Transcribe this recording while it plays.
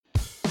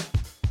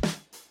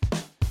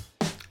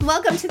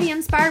Welcome to the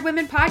Inspired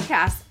Women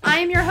Podcast. I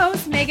am your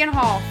host, Megan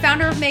Hall,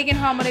 founder of Megan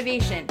Hall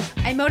Motivation.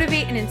 I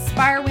motivate and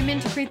inspire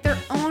women to create their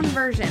own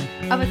version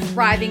of a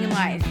thriving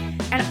life.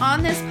 And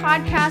on this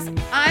podcast,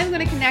 I'm going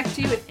to connect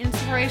you with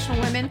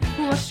inspirational women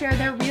who will share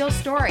their real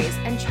stories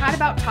and chat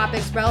about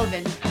topics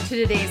relevant to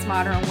today's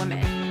modern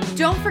woman.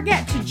 Don't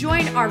forget to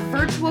join our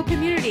virtual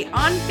community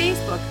on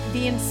Facebook,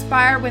 the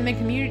Inspired Women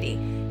Community.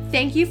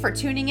 Thank you for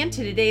tuning in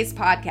to today's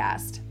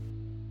podcast.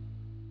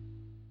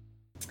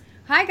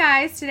 Hi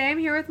guys, today I'm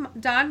here with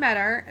Dawn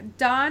Meador.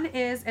 Dawn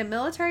is a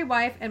military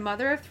wife and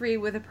mother of 3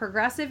 with a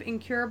progressive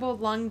incurable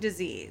lung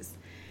disease.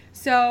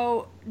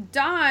 So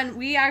Dawn,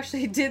 we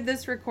actually did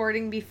this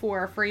recording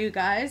before for you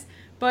guys,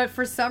 but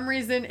for some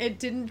reason it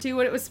didn't do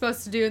what it was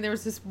supposed to do, and there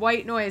was this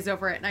white noise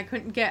over it, and I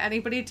couldn't get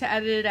anybody to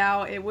edit it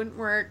out. It wouldn't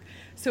work.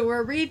 So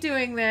we're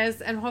redoing this,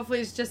 and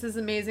hopefully it's just as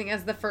amazing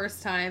as the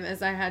first time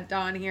as I had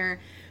Dawn here.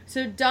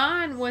 So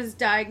Dawn was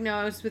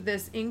diagnosed with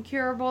this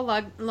incurable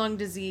lung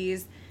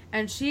disease,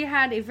 and she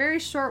had a very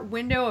short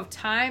window of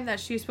time that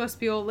she was supposed to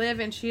be able to live,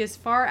 and she has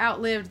far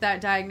outlived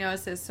that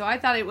diagnosis. So I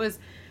thought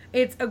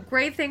it's a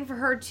great thing for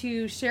her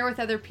to share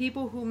with other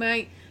people who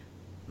may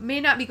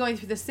not be going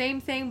through the same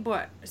thing,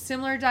 but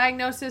similar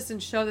diagnosis,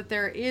 and show that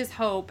there is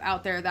hope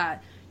out there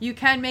that you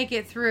can make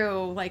it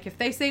through. Like if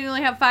they say you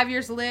only have 5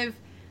 years to live,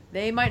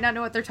 they might not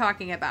know what they're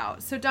talking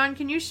about. So Dawn,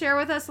 can you share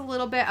with us a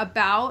little bit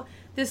about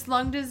this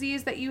lung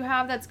disease that you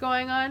have that's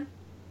going on?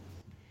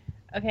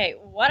 Okay,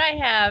 what I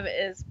have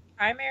is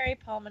primary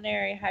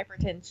pulmonary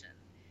hypertension.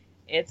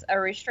 It's a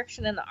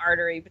restriction in the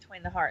artery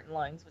between the heart and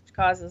lungs, which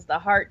causes the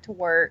heart to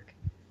work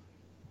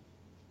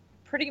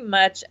pretty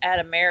much at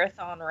a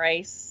marathon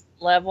race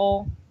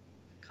level,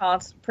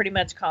 pretty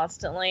much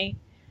constantly,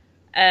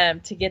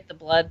 to get the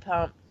blood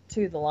pumped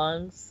to the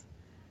lungs.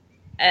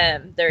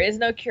 There is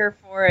no cure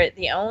for it.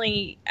 The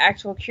only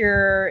actual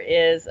cure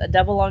is a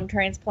double lung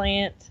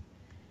transplant.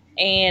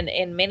 And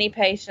in many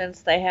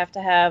patients, they have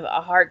to have a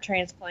heart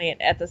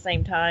transplant at the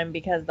same time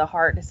because the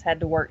heart has had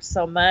to work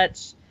so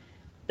much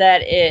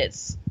that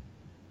it's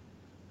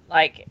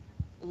like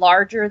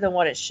larger than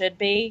what it should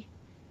be,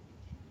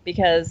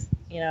 because,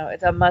 you know,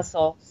 it's a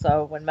muscle.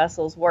 So when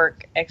muscles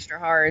work extra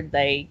hard,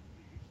 they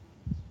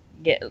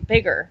get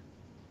bigger.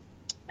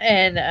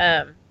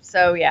 And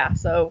so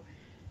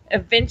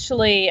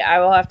eventually I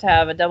will have to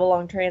have a double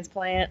lung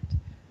transplant,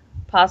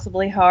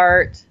 possibly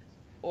heart,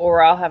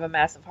 or I'll have a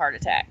massive heart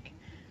attack.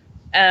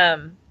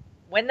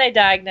 When they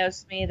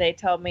diagnosed me, they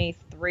told me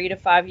 3 to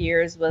 5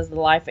 years was the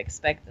life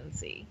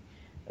expectancy.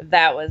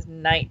 That was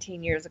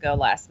 19 years ago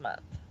last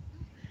month.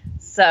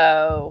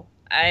 So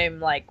I'm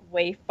like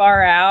way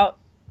far out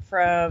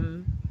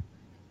from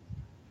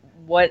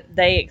what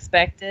they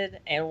expected,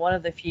 and one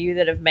of the few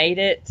that have made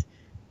it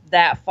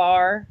that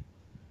far.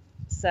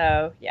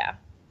 So yeah.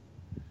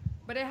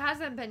 But it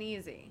hasn't been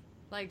easy.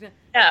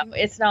 No,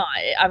 it's not.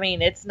 I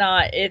mean, it's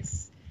not.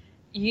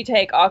 You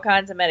take all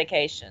kinds of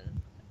medication.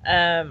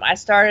 I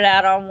started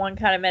out on one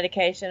kind of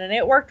medication, and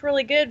it worked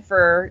really good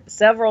for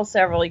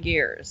several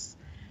years.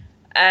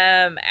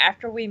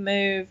 After we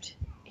moved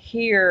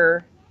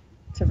here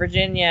to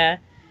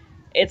Virginia,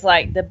 it's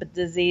like the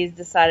disease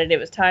decided it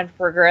was time to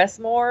progress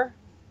more.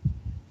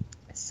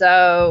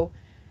 So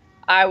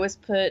I was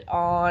put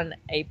on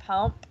a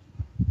pump.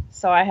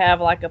 So I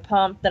have like a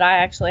pump that I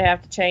actually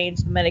have to change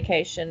the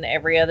medication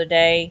every other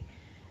day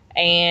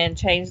and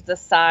change the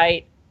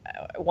site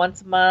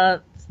once a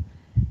month,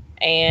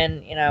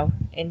 and, you know,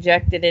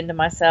 inject it into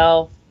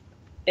myself.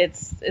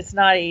 It's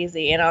not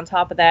easy. And on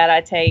top of that,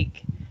 I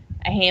take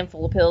a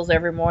handful of pills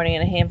every morning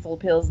and a handful of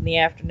pills in the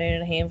afternoon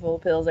and a handful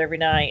of pills every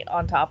night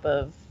on top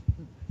of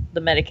the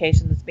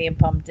medication that's being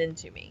pumped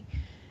into me.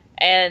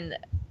 And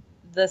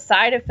the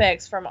side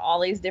effects from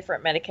all these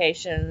different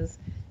medications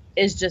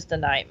is just a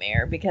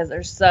nightmare, because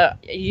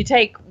you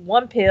take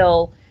one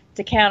pill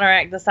to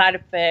counteract the side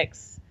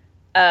effects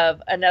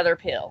of another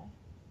pill.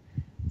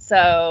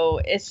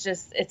 So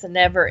it's a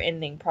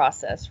never-ending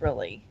process,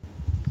 really.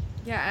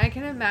 Yeah, I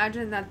can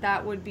imagine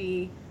that would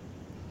be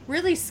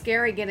really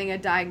scary, getting a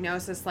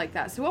diagnosis like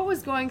that. So what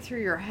was going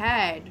through your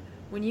head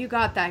when you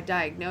got that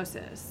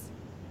diagnosis?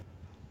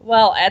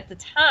 Well, at the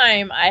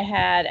time, I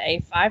had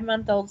a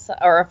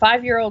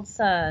 5-year-old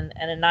son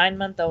and a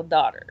 9-month-old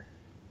daughter.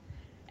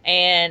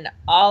 And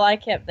all I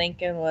kept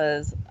thinking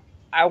was,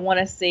 I want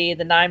to see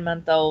the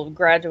 9-month-old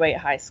graduate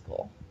high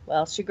school.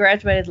 Well, she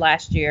graduated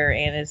last year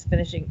and is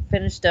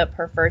finished up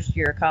her first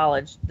year of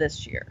college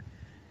this year.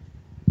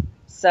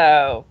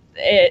 So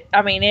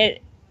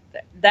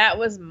that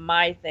was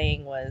my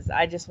thing, was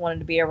I just wanted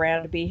to be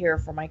around to be here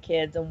for my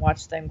kids and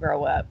watch them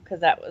grow up, because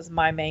that was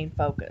my main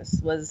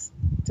focus, was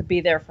to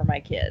be there for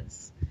my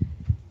kids.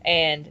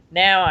 And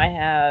now I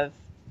have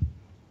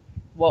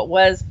what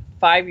was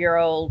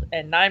 5-year-old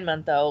and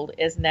 9-month-old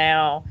is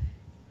now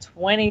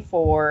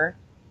 24,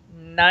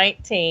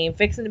 19,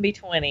 fixing to be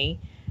 20.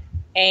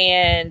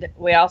 And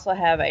we also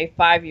have a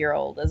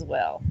 5-year-old as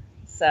well.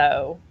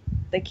 So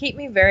they keep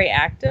me very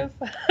active.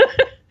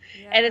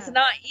 And it's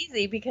not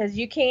easy, because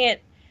you can't,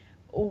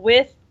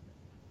 with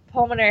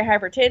pulmonary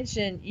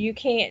hypertension, you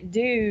can't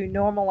do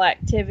normal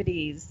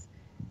activities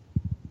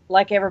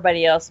like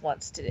everybody else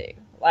wants to do.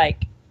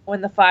 Like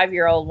when the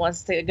 5-year-old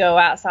wants to go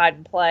outside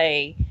and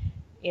play,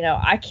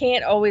 I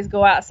can't always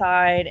go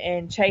outside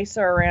and chase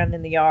her around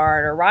in the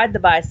yard or ride the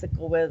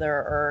bicycle with her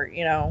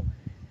or,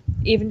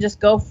 even just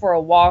go for a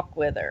walk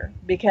with her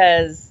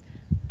because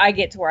I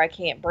get to where I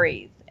can't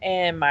breathe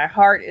and my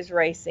heart is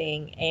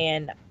racing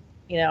and,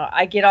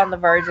 I get on the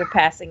verge of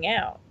passing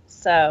out.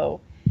 So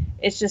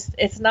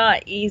it's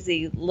not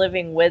easy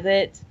living with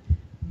it,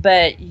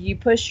 but you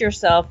push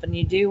yourself and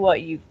you do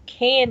what you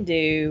can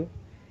do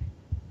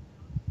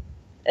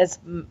as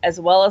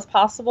well as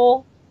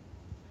possible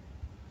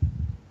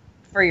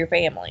for your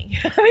family.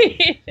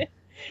 I mean,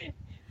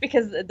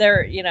 because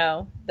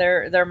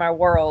they're my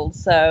world,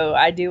 so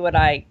I do what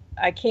I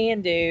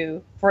can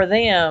do for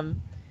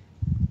them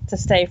to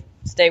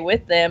stay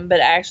with them, but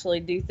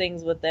actually do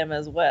things with them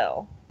as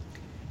well.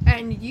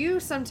 And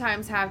you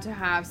sometimes have to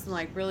have some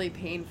like really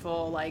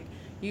painful, like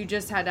you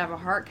just had to have a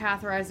heart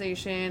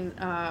catheterization,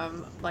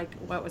 like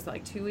what was it,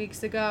 like 2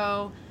 weeks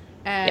ago.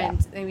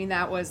 And yeah. I mean,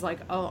 that was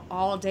like an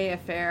all day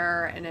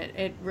affair and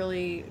it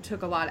really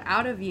took a lot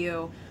out of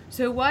you.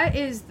 So what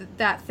is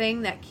that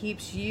thing that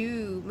keeps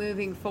you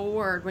moving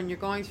forward when you're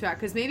going through that?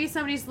 Because maybe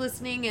somebody's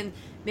listening and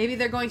maybe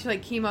they're going through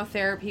like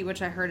chemotherapy,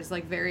 which I heard is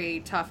like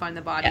very tough on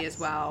the body as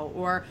well,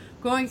 or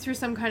going through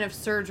some kind of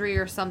surgery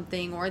or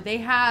something, or they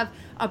have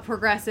a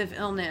progressive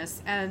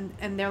illness and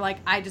they're like,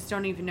 I just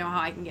don't even know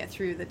how I can get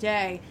through the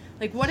day.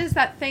 Like, what is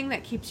that thing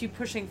that keeps you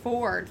pushing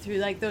forward through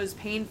like those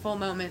painful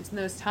moments and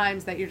those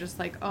times that you're just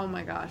like, oh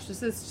my gosh,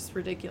 this is just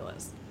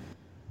ridiculous?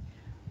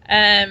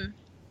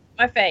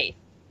 My faith.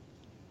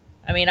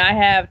 I mean, I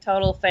have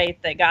total faith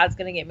that God's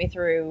going to get me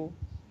through,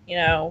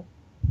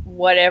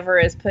 whatever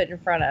is put in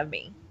front of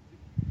me.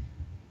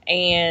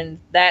 And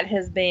that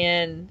has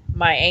been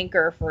my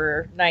anchor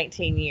for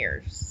 19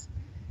 years,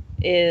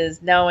 is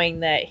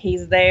knowing that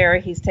He's there,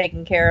 He's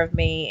taking care of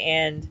me.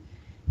 And,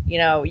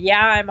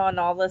 I'm on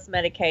all this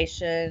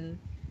medication.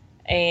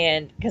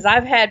 And because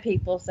I've had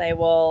people say,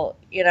 well,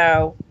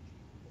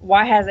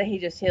 why hasn't He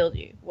just healed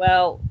you?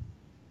 Well,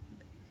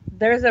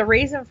 there's a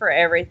reason for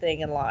everything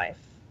in life.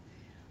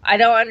 I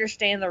don't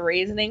understand the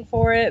reasoning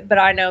for it, but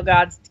I know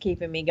God's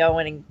keeping me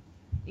going and,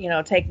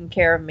 taking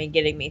care of me,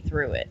 getting me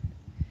through it.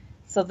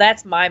 So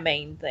that's my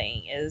main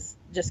thing, is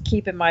just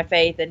keeping my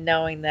faith and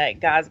knowing that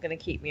God's going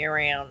to keep me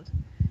around.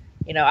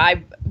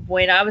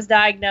 When I was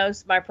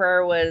diagnosed, my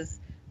prayer was,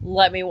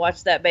 let me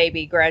watch that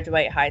baby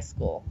graduate high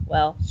school.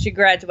 Well, she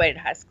graduated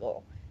high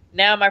school.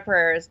 Now my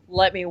prayer is,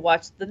 let me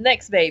watch the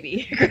next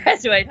baby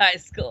graduate high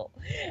school.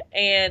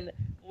 And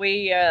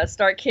we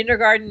start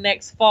kindergarten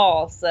next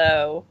fall,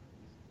 so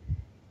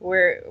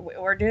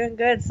we're doing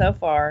good so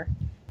far.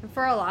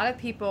 For a lot of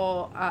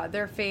people,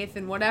 their faith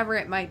in whatever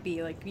it might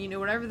be, like,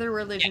 whatever their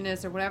religion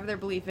is or whatever their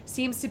belief is,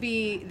 seems to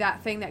be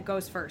that thing that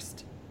goes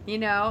first.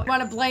 You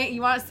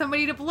want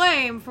somebody to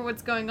blame for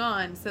what's going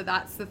on, so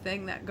that's the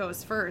thing that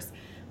goes first,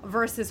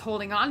 versus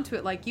holding on to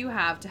it like you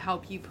have to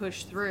help you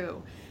push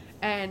through.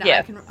 And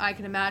yes. I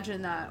can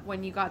imagine that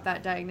when you got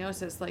that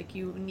diagnosis, like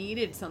you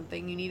needed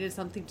something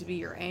to be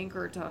your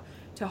anchor to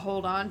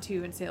hold on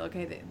to and say,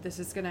 okay, this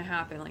is going to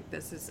happen. Like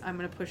I'm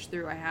going to push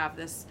through. I have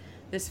this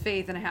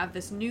faith and I have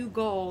this new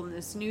goal and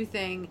this new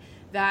thing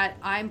that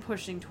I'm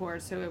pushing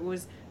towards. So it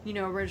was,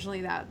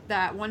 originally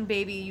that one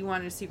baby you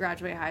wanted to see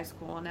graduate high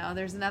school. And now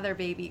there's another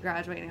baby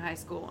graduating high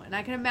school. And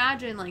I can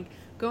imagine like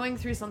going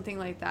through something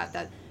like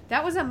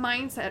that was a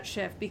mindset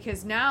shift,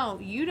 because now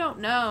you don't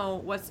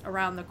know what's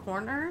around the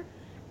corner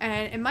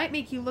and it might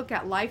make you look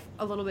at life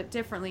a little bit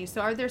differently.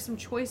 So are there some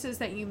choices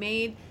that you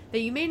made that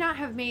you may not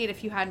have made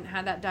if you hadn't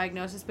had that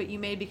diagnosis, but you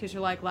made because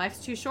you're like,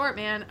 life's too short,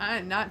 man.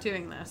 I'm not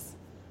doing this.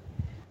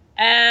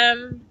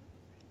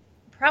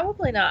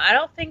 Probably not. I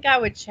don't think I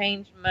would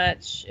change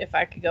much if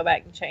I could go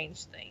back and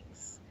change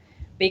things,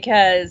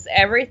 because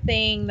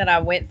everything that I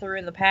went through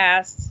in the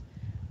past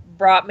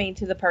brought me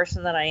to the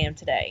person that I am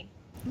today.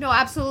 No,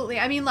 absolutely.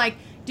 I mean, like,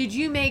 did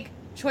you make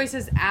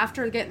choices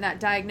after getting that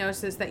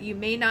diagnosis that you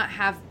may not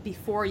have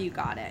before you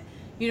got it?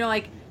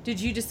 Did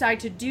you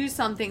decide to do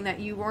something that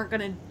you weren't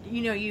going to,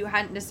 you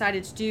hadn't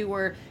decided to do?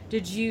 Or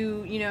did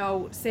you,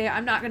 say,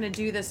 I'm not going to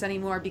do this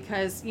anymore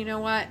because, you know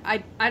what,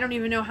 I don't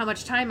even know how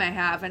much time I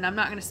have, and I'm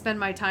not going to spend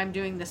my time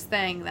doing this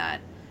thing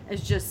that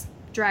is just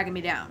dragging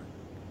me down?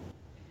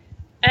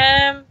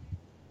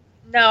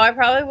 No, I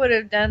probably would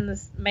have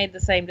made the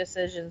same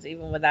decisions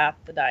even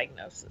without the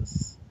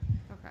diagnosis.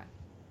 Okay.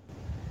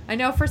 I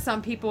know for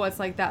some people it's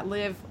like that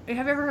have you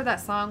ever heard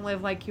that song,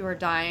 Live Like You Are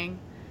Dying?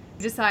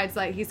 Decides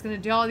like he's going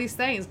to do all these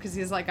things because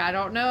he's like, I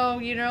don't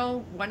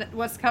know,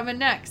 what's coming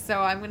next, so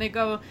I'm going to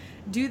go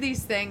do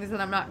these things that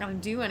I'm not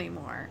going to do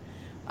anymore.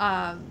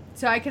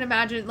 So I can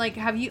imagine, like,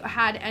 have you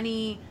had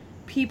any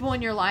people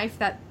in your life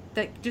that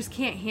just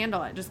can't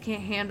handle it, just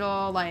can't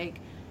handle like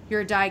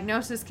your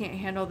diagnosis, can't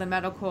handle the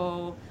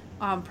medical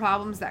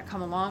problems that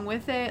come along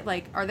with it?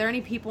 Like, are there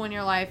any people in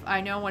your life? I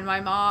know when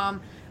my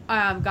mom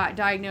got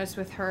diagnosed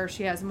with her.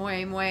 She has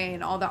moye moye,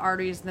 and all the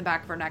arteries in the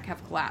back of her neck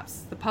have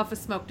collapsed. The puff of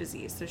smoke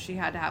disease. So she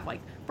had to have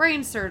like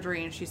brain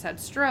surgery, and she's had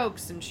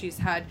strokes, and she's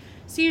had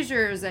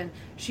seizures, and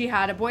she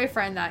had a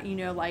boyfriend that, you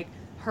know, like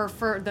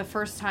the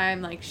first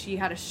time, like, she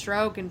had a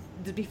stroke, and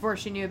before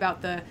she knew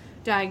about the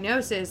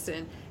diagnosis,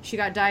 and she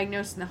got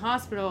diagnosed in the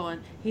hospital,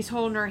 and he's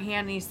holding her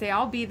hand, and he say,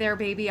 "I'll be there,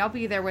 baby, I'll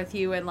be there with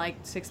you," and like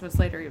 6 months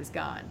later he was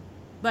gone.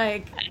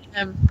 Like,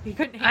 he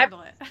couldn't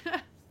handle it.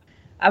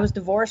 I was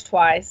divorced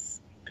twice.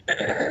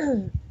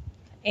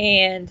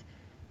 And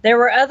there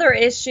were other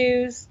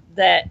issues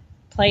that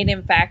played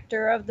in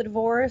factor of the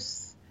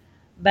divorce,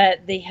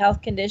 but the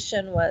health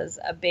condition was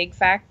a big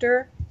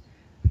factor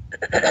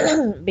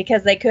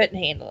because they couldn't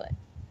handle it.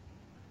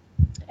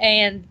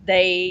 And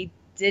they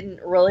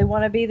didn't really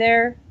want to be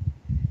there.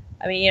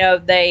 I mean, you know,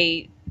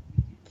 they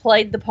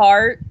played the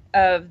part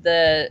of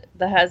the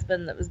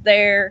husband that was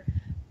there,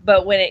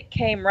 but when it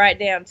came right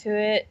down to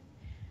it,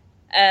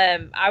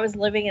 I was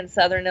living in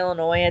Southern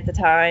Illinois at the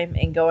time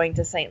and going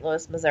to St.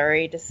 Louis,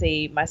 Missouri to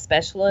see my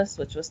specialist,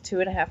 which was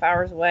 2.5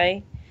 hours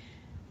away.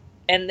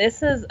 And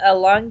this is a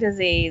lung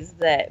disease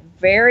that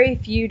very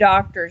few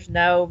doctors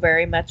know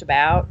very much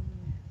about.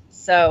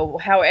 So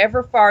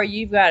however far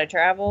you've got to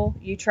travel,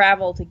 you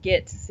travel to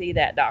get to see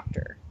that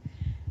doctor.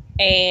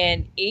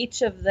 And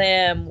each of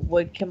them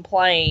would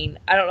complain,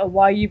 "I don't know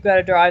why you've got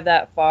to drive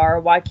that far.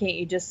 Why can't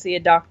you just see a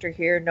doctor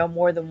here, know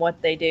more than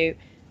what they do?"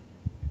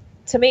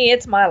 To me,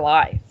 it's my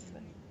life.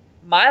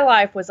 My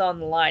life was on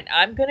the line.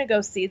 I'm going to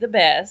go see the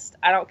best.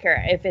 I don't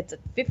care if it's a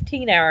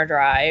 15-hour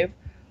drive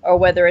or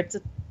whether it's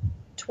a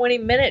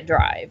 20-minute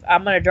drive.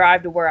 I'm going to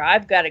drive to where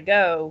I've got to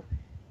go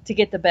to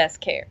get the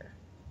best care.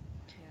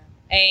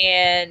 Yeah.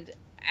 And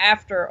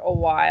after a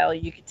while,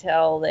 you could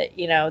tell that,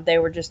 you know, they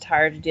were just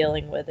tired of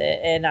dealing with it.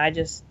 And I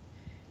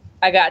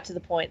got to the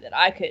point that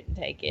I couldn't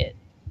take it.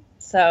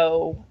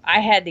 So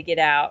I had to get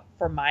out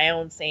for my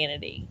own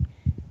sanity.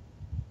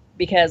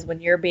 Because when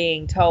you're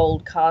being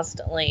told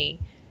constantly,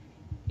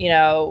 you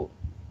know,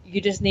 you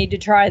just need to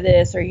try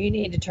this or you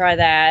need to try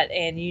that,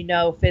 and you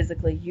know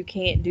physically you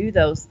can't do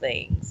those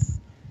things,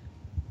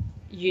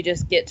 you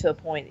just get to a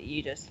point that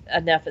you just,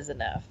 enough is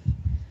enough.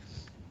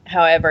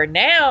 However,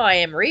 now I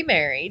am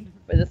remarried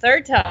for the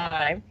third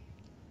time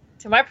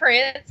to my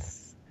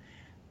prince.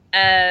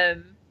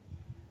 The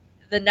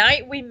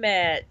night we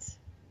met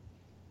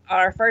on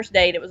our first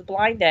date, it was a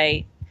blind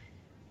date.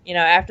 You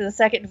know, after the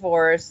second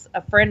divorce,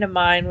 a friend of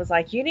mine was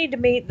like, "You need to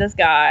meet this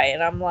guy."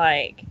 And I'm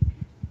like,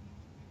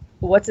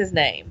 "What's his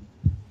name?"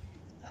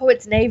 "Oh,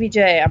 it's Navy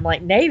J." I'm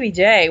like, "Navy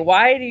J?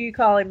 Why do you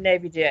call him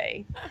Navy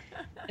J?"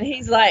 And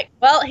he's like,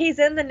 "Well, he's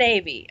in the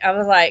Navy." I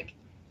was like,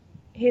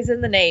 "He's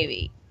in the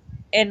Navy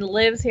and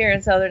lives here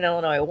in Southern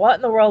Illinois. What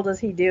in the world is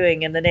he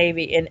doing in the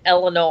Navy in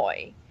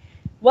Illinois?"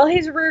 "Well,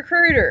 he's a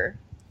recruiter."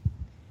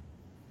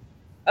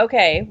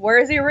 "Okay, where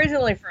is he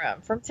originally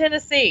from?" "From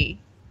Tennessee."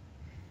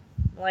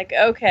 Like,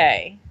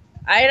 okay,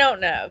 I don't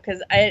know,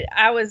 because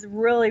I was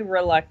really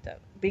reluctant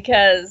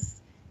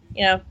because,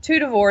 you know, 2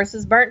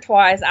 divorces, burnt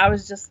twice.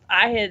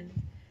 I had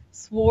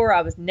swore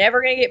I was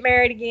never going to get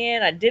married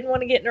again. I didn't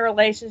want to get in a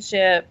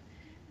relationship.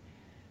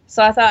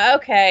 So I thought,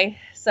 okay.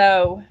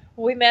 So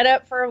we met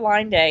up for a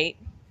blind date,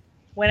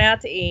 went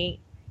out to eat,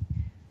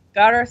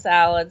 got our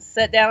salads,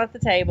 sat down at the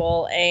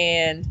table,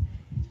 and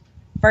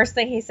first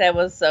thing he said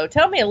was, "So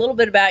tell me a little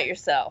bit about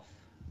yourself."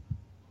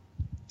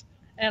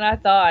 And I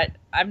thought,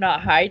 I'm not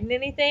hiding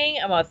anything.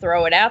 I'm going to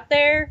throw it out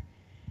there.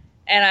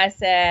 And I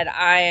said,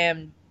 "I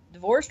am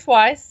divorced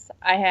twice.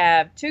 I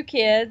have 2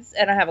 kids,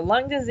 and I have a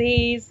lung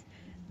disease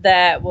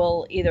that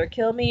will either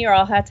kill me or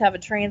I'll have to have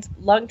a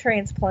lung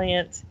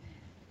transplant.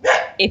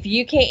 If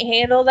you can't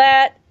handle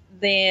that,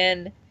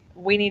 then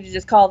we need to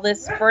just call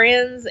this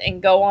friends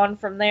and go on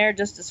from there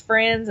just as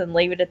friends and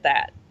leave it at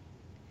that."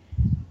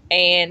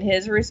 And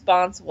his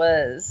response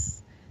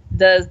was,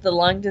 "Does the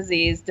lung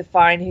disease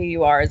define who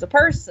you are as a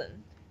person?"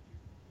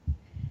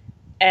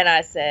 And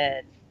I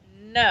said,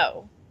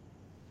 "No."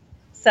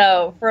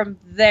 So from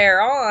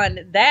there on,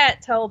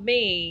 that told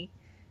me,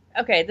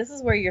 okay, this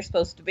is where you're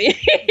supposed to be.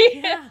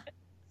 Yeah.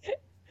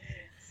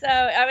 So,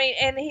 I mean,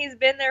 and he's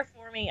been there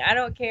for me. I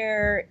don't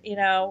care, you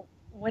know,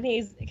 when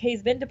he's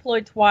been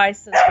deployed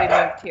twice since we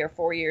moved here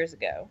 4 years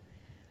ago.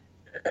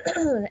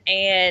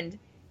 And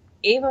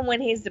even when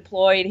he's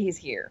deployed, he's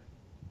here.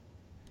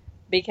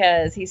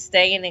 Because he's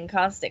staying in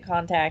constant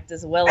contact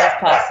as well as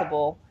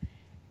possible.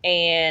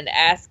 And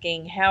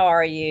asking, "How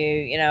are you?"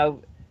 You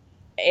know,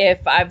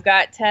 if I've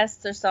got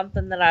tests or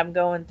something that I'm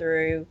going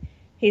through,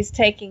 he's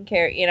taking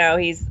care. You know,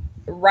 he's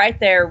right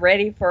there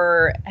ready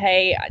for,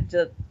 "Hey,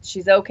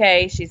 she's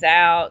okay. She's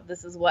out.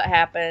 This is what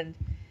happened."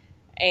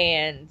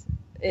 And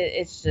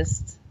it's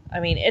just, I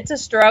mean, it's a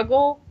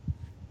struggle.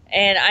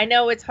 And I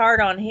know it's hard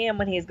on him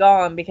when he's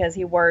gone because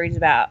he worries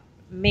about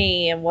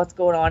me and what's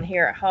going on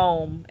here at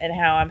home and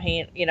how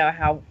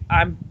how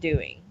I'm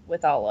doing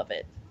with all of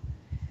it.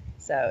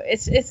 So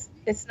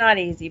it's not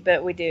easy,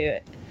 but we do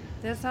it.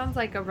 That sounds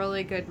like a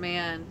really good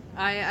man.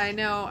 I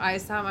know I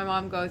saw my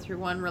mom go through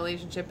one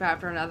relationship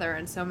after another,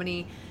 and so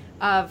many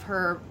of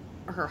her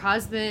her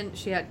husband,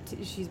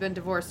 she's been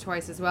divorced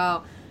twice as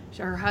well.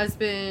 Her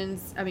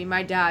husbands, I mean,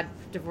 my dad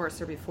divorced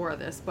her before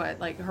this, but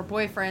like her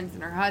boyfriends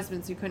and her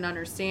husbands who couldn't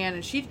understand,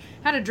 and she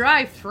had to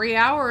drive 3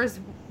 hours,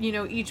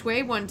 each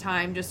way one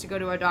time just to go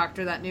to a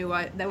doctor that knew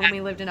that when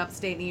we lived in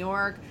upstate New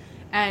York,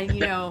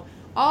 and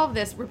all of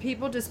this where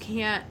people just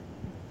can't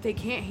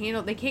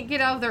handle, they can't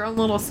get out of their own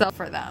little self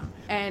for them,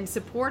 and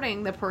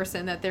supporting the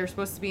person that they're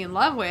supposed to be in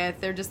love with,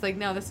 they're just like,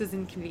 no, this is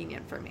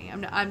inconvenient for me.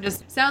 I'm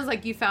just, sounds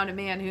like you found a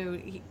man who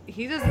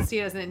he doesn't see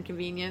it as an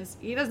inconvenience.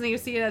 He doesn't even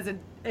see it as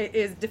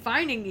is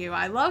defining you.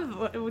 I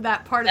love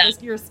that part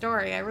of your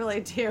story. I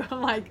really do.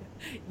 I'm like,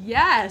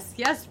 yes,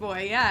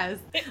 boy, yes.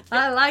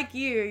 I like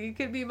you. You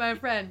could be my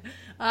friend.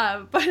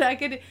 But I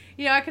can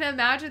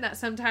imagine that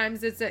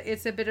sometimes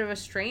it's a bit of a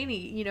strain.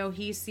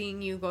 He's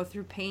seeing you go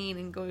through pain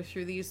and go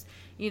through these,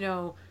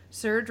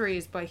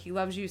 surgeries, but he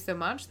loves you so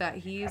much that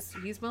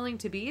he's willing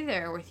to be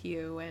there with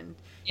you. And,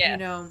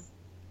 yes.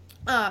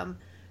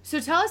 So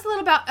tell us a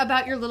little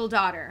about your little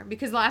daughter,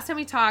 because last time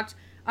we talked,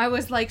 I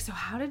was like, so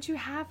how did you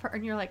have her?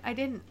 And you're like, I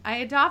didn't. I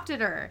adopted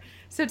her.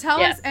 So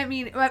tell us, I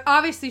mean,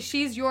 obviously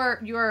she's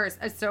yours.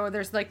 So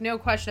there's like no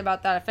question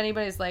about that. If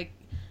anybody's like,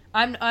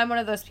 I'm one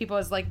of those people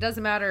is like,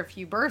 doesn't matter if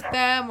you birthed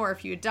them or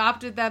if you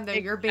adopted them, they're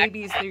your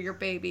babies, they're your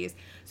babies.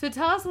 So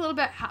tell us a little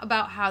bit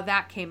about how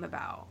that came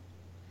about.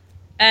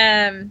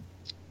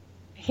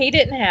 He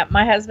didn't have,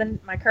 my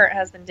current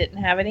husband didn't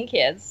have any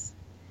kids,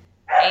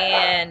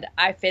 and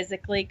I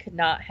physically could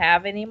not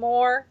have any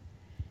more.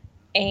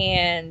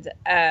 And,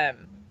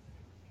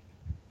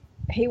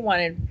 he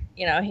wanted,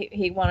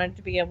 he wanted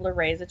to be able to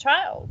raise a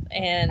child,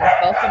 and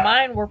both of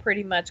mine were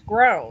pretty much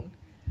grown.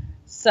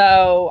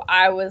 So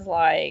I was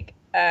like,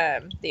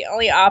 the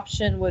only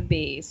option would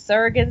be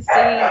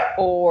surrogacy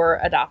or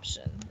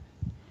adoption.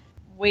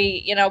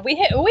 We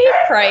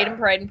prayed and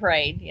prayed and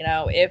prayed.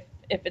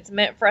 If it's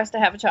meant for us to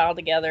have a child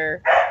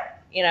together,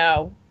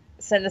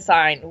 send a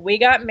sign. We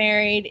got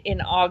married in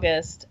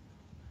August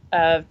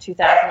of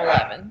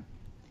 2011.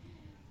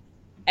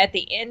 At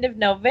the end of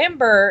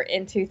November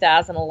in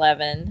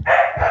 2011,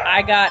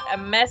 I got a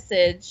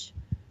message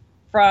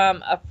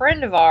from a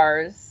friend of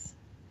ours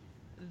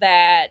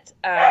that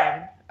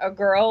a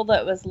girl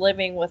that was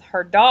living with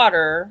her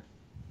daughter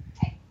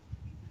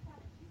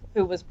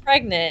who was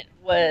pregnant,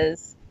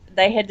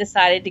 they had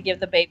decided to give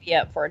the baby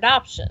up for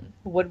adoption.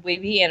 Would we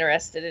be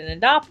interested in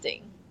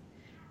adopting?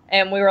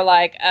 And we were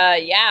like,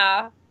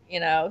 yeah,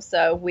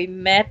 so we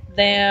met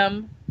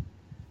them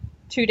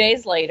 2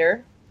 days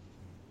later.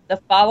 The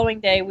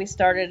following day, we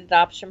started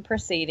adoption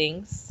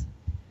proceedings.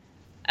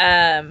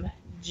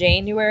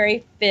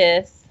 January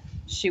 5th,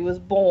 she was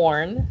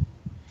born.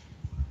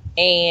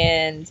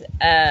 And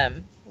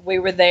we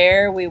were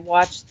there. We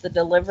watched the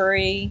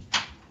delivery.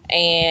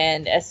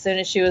 And as soon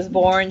as she was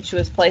born, she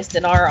was placed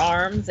in our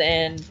arms.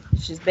 And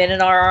she's been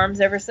in our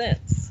arms ever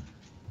since.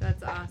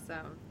 That's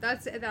awesome.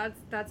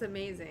 That's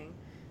amazing.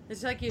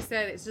 It's like you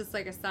said, it's just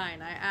like a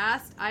sign.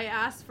 I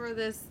asked for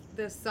this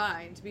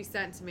sign to be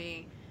sent to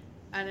me.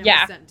 And it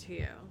was sent to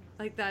you.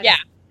 Like that. Yeah.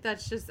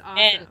 That's just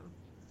awesome.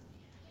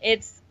 And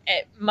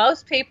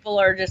most people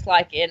are just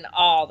like in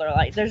awe. They're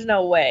like, there's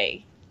no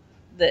way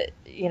that,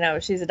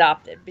 she's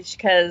adopted,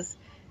 because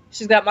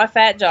she's got my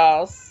fat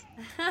jaws.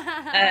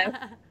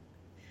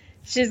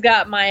 She's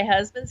got my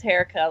husband's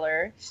hair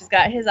color. She's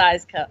got his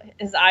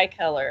eye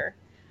color.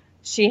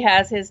 She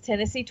has his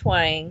Tennessee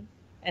twang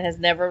and has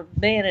never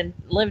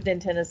lived in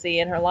Tennessee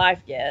in her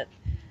life yet.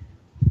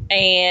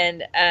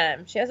 And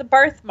she has a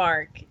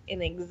birthmark in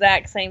the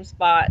exact same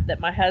spot that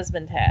my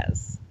husband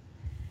has.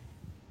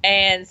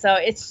 And so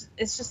it's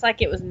just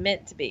like it was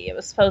meant to be. It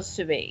was supposed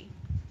to be.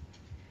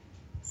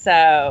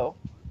 So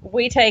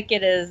we take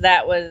it as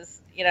that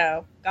was,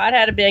 God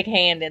had a big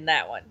hand in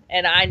that one.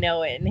 And I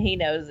know it, and he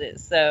knows it.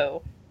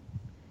 So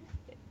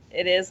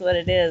it is what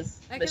it is.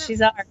 But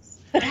she's ours.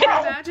 I can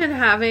imagine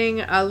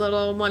having a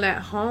little one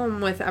at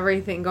home with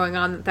everything going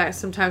on. That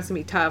sometimes can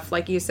be tough.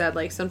 Like you said,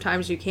 like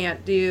sometimes you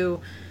can't do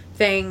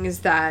things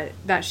that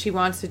she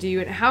wants to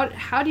do. And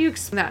how do you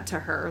explain that to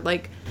her?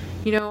 Like,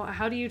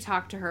 how do you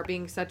talk to her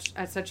being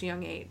at such a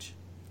young age?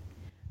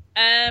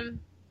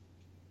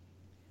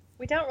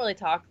 We don't really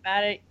talk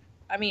about it.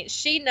 I mean,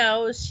 she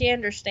knows, she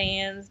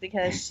understands,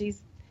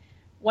 because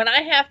when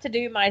I have to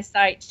do my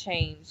site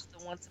change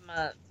the once a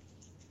month,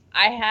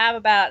 I have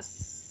about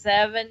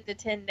 7 to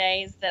 10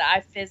 days that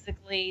I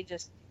physically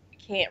just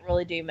can't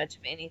really do much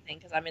of anything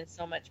because I'm in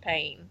so much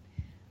pain.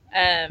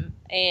 And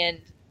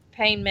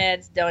pain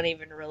meds don't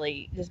even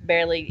really, just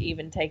barely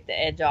even take the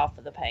edge off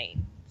of the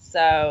pain.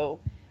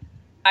 So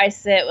I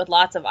sit with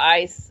lots of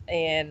ice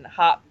and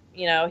hot,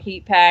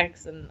 heat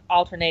packs and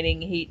alternating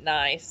heat and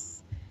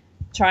ice,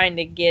 trying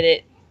to get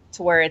it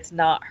to where it's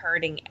not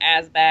hurting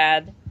as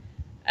bad.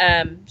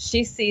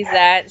 She sees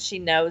that, she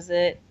knows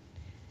it,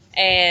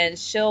 and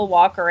she'll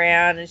walk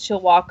around and she'll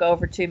walk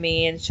over to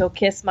me and she'll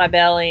kiss my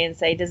belly and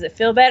say, "Does it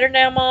feel better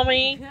now,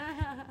 Mommy?"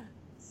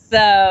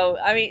 So,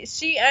 I mean,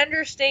 she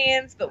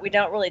understands, but we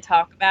don't really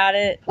talk about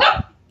it.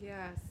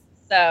 Yes.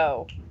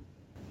 So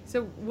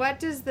So what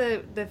does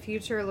the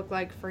future look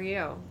like for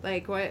you?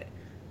 Like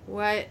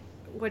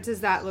what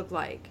does that look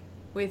like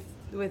with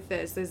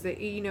this? Is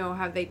that, you know,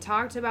 have they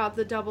talked about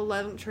the double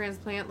lung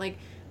transplant? Like,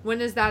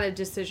 when is that a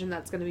decision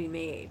that's going to be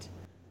made?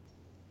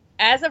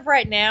 As of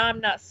right now,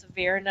 I'm not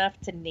severe enough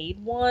to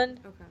need one,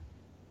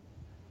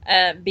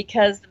 Okay.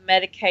 because the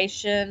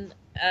medication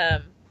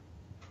um,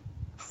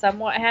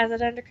 somewhat has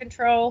it under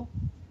control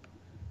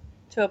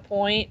to a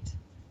point,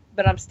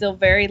 but I'm still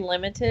very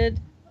limited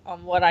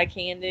on what I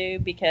can do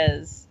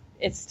because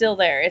it's still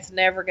there. It's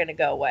never going to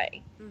go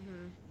away.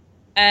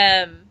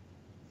 Mhm. Um,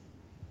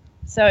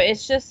 so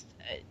it's just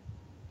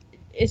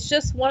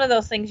one of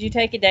those things. You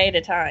take a day at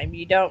a time.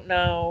 You don't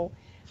know,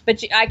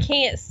 but I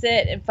can't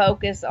sit and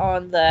focus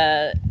on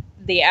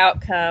the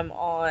outcome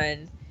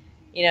on,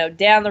 you know,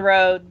 down the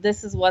road.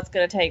 This is what's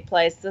going to take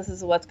place. This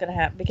is what's going to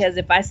happen. Because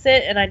if I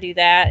sit and I do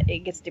that, it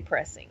gets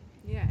depressing.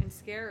 Yeah, and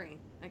scary.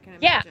 I can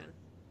Yeah, imagine.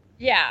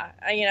 yeah,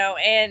 you know,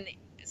 and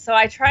so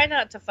I try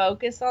not to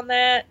focus on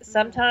that. Okay.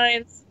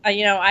 Sometimes,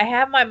 you know, I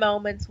have my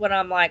moments when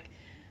I'm like,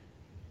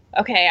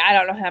 okay, I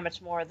don't know how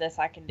much more of this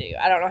I can do.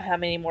 I don't know how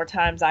many more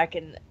times I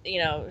can, you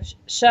know,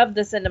 shove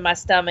this into my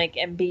stomach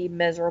and be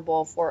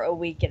miserable for a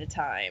week at a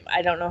time.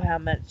 I don't know how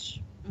much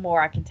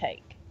more I can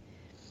take.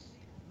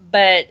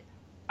 But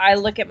I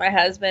look at my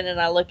husband and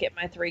I look at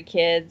my 3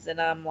 kids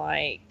and I'm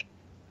like,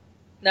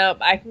 nope,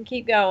 I can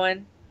keep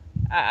going.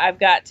 I've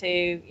got to,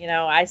 you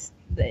know,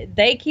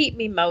 they keep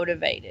me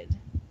motivated.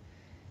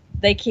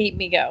 They keep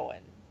me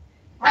going.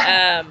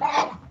 Um,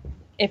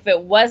 if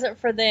it wasn't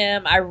for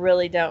them, I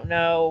really don't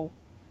know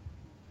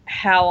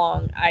how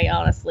long I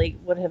honestly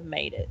would have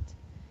made it,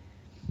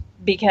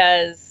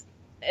 because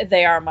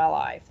they are my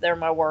life. They're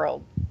my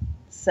world.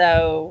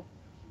 So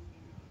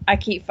I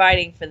keep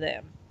fighting for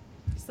them.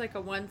 Just like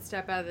a one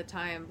step at a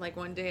time, like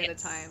one day at a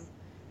time. Yes.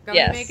 I'm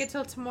gonna make it Yes.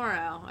 till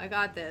tomorrow. I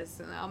got this,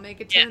 and I'll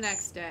make it to the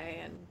next Yes. day.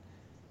 And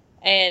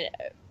And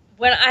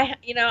when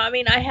you know, I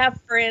mean, I have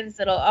friends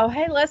that'll, oh,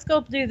 hey, let's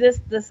go do this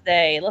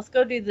day. Let's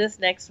go do this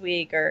next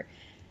week.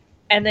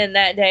 And then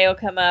that day will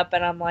come up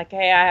and I'm like,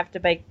 hey, I have to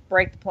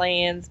break the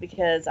plans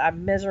because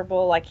I'm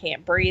miserable. I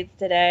can't breathe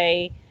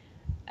today.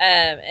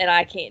 And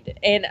I can't.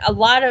 And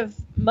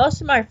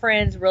most of my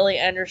friends really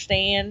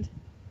understand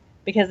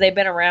because they've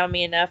been around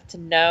me enough to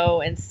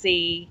know and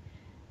see,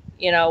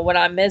 you know, when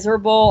I'm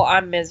miserable,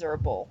 I'm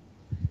miserable.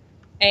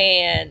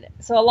 And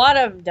so a lot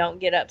of them don't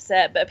get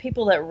upset, but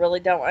people that really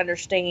don't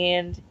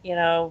understand, you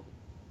know,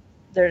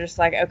 they're just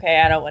like,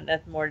 okay, I don't want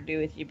nothing more to do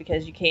with you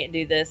because you can't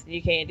do this and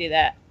you can't do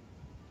that.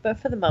 But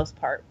for the most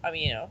part, I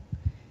mean, you know,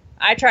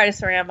 I try to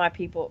surround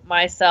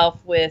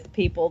myself with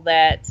people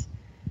that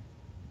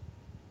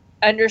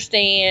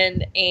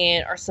understand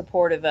and are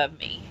supportive of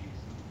me.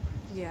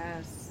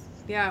 yes,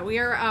 yeah,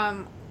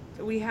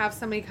 we have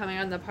somebody coming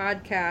on the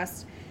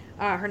podcast.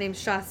 Her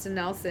name's Shasta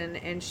Nelson,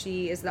 and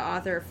she is the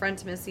author of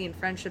Friendsmacy and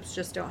Friendships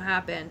Just Don't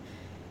Happen.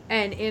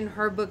 And in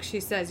her book, she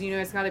says, you know,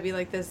 it's got to be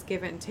like this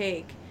give and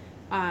take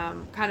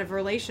kind of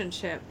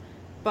relationship.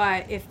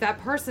 But if that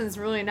person's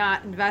really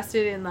not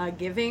invested in the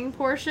giving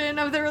portion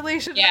of the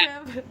relationship,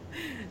 Yeah,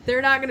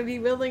 they're not going to be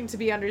willing to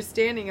be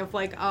understanding of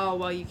like, oh,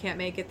 well, you can't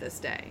make it this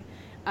day.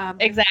 But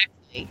exactly.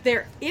 if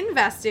they're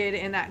invested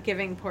in that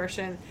giving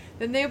portion,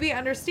 then they'll be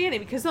understanding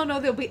because they'll know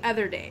there'll be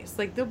other days.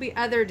 Like there'll be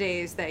other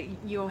days that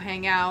you'll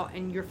hang out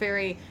and you're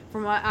very,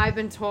 from what I've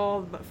been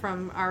told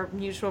from our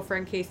mutual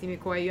friend Casey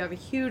McCoy, you have a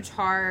huge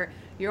heart.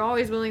 You're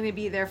always willing to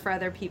be there for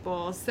other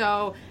people.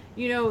 So,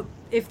 you know,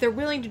 if they're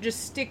willing to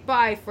just stick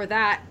by for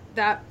that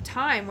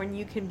time when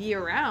you can be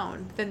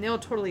around, then they'll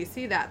totally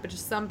see that. But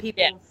just some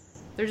people,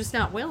 Yes. they're just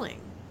not willing.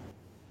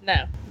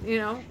 No. You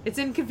know, it's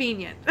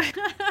inconvenient.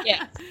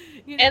 Yes.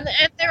 You know? And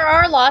there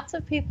are lots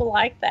of people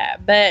like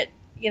that, but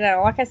you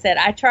know, like I said,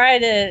 I try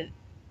to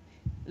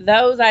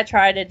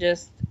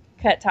just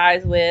cut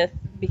ties with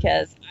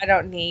because I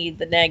don't need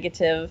the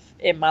negative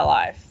in my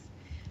life.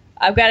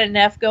 I've got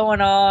enough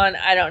going on.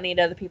 I don't need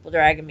other people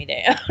dragging me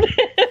down.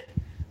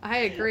 I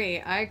agree.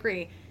 I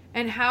agree.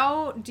 And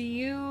how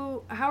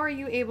are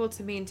you able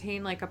to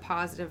maintain like a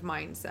positive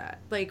mindset?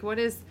 Like what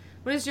is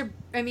your,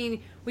 I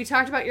mean, we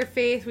talked about your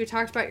faith, we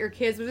talked about your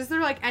kids, but is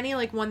there like any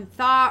like one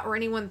thought or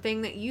any one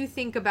thing that you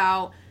think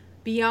about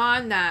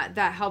beyond that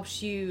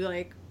helps you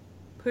like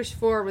push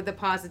forward with the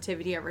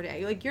positivity every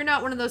day? Like you're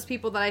not one of those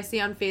people that I see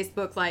on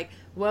Facebook like,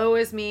 woe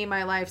is me,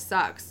 my life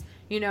sucks.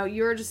 You know,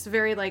 you're just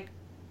very like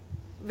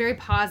very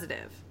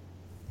positive.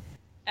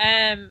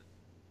 um,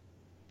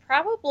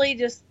 Probably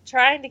just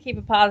trying to keep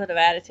a positive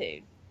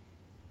attitude.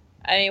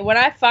 I mean, when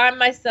I find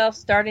myself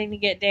starting to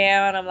get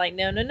down, I'm like,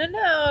 no, no, no,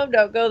 no,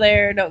 don't go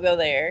there, don't go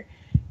there.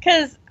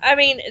 Because, I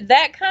mean,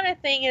 that kind of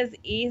thing is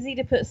easy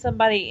to put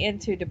somebody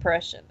into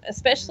depression,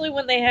 especially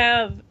when they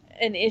have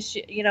an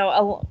issue, you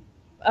know,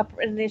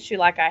 an issue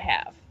like I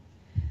have.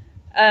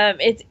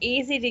 It's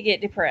easy to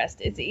get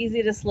depressed. It's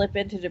easy to slip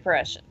into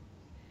depression.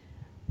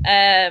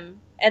 And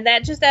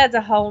that just adds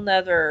a whole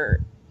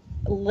nother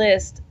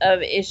list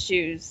of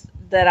issues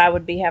that I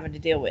would be having to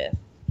deal with.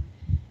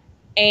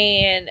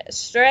 And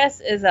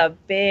stress is a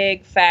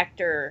big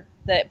factor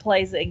that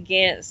plays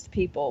against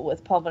people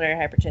with pulmonary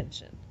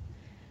hypertension.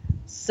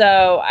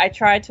 So I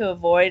try to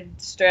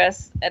avoid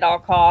stress at all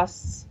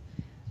costs,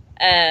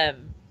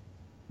 and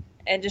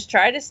just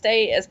try to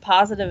stay as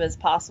positive as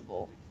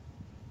possible.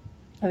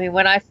 I mean,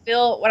 when I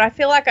feel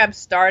like I'm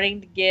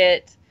starting to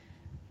get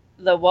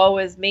the woe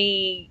is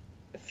me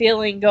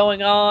feeling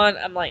going on,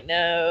 I'm like,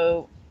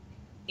 no,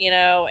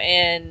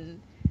 and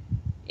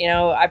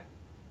I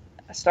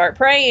start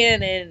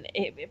praying, and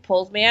it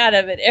pulls me out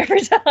of it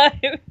every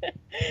time.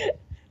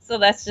 So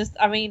that's just,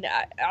 I mean,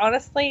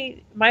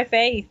 honestly, my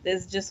faith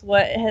is just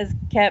what has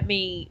kept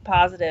me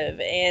positive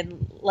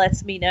and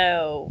lets me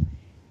know,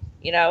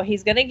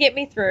 he's going to get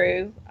me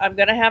through. I'm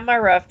going to have my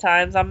rough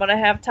times. I'm going to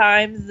have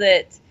times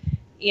that,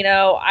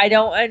 I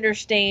don't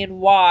understand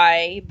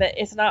why, but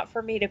it's not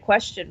for me to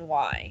question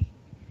why.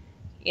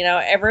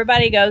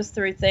 Everybody goes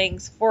through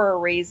things for a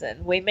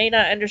reason. We may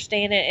not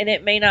understand it, and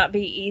it may not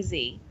be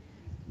easy,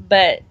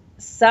 but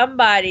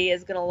somebody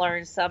is going to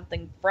learn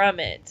something from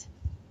it,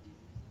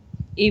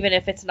 even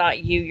if it's not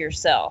you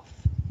yourself.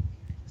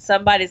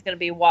 Somebody's going to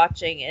be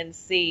watching and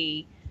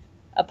see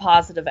a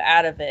positive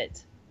out of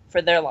it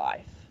for their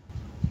life.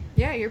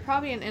 Yeah, you're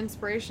probably an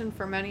inspiration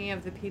for many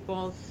of the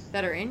people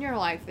that are in your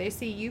life. They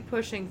see you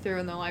pushing through,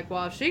 and they're like,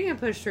 well, if she can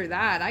push through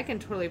that, I can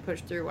totally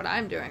push through what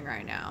I'm doing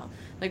right now,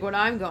 like what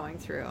I'm going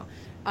through.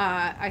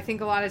 I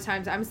think a lot of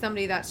times I'm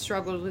somebody that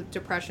struggled with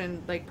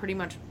depression, like pretty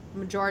much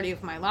majority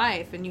of my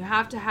life, and you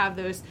have to have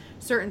those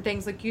certain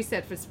things, like you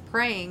said, if it's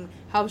praying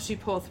helps you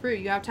pull through.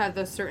 You have to have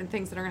those certain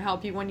things that are going to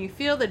help you when you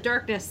feel the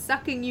darkness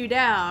sucking you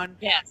down.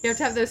 Yes, you have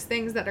to have those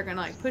things that are going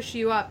to like push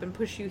you up and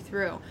push you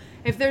through.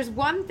 If there's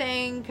one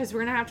thing, because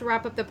we're going to have to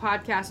wrap up the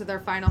podcast with our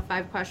final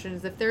 5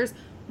 questions, if there's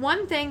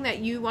one thing that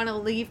you want to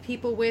leave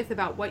people with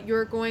about what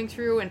you're going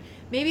through, and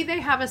maybe they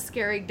have a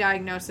scary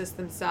diagnosis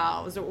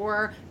themselves,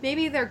 or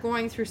maybe they're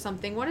going through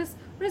something, what is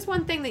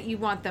one thing that you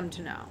want them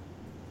to know?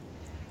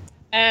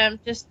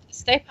 Just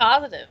stay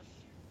positive.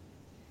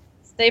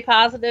 Stay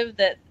positive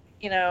that,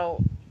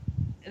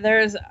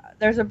 there's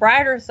a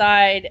brighter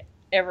side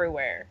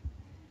everywhere.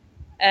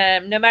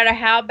 No matter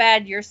how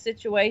bad your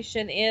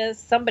situation is,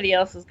 somebody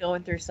else is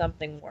going through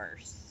something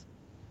worse.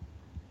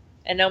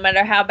 And no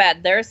matter how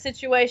bad their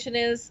situation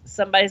is,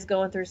 somebody's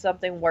going through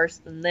something worse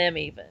than them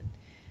even.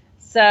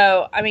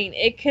 So, I mean,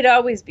 it could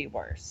always be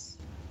worse.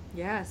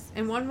 Yes.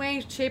 In one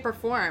way, shape, or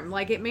form.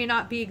 Like, it may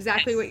not be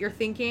exactly what you're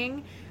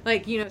thinking.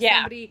 Like,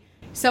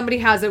 somebody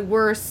has a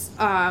worse,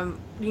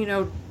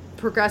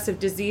 progressive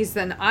disease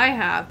than I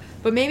have.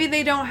 But maybe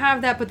they don't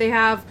have that, but they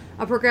have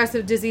a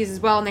progressive disease as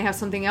well, and they have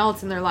something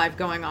else in their life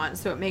going on.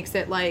 So it makes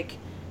it, like,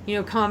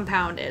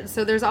 compounded.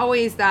 So there's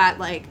always that,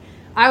 like,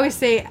 I always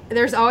say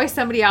there's always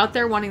somebody out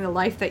there wanting the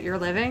life that you're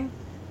living.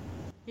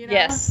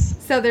 Yes.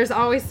 So there's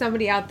always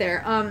somebody out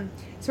there.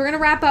 So we're going to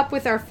wrap up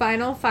with our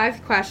final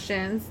 5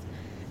 questions.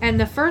 And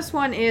the first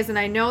one is, and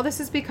I know this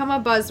has become a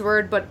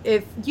buzzword, but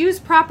if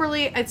used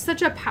properly, it's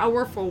such a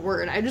powerful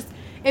word.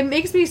 It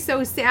makes me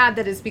so sad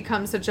that it's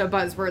become such a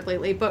buzzword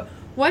lately. But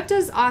what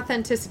does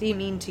authenticity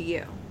mean to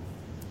you?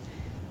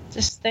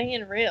 Just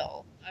staying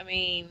real. I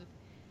mean,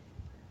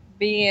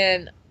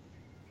 being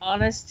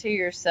honest to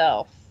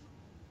yourself.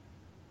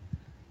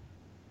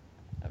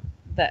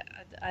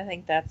 I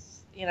think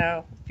that's,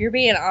 if you're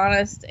being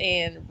honest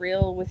and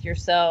real with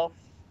yourself,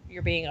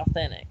 you're being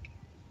authentic.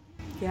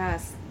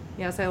 Yes,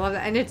 I love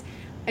that. And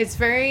it's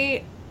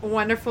very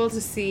wonderful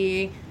to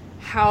see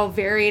how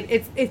varied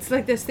it's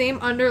like the same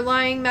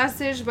underlying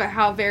message, but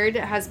how varied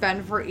it has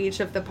been for each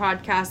of the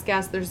podcast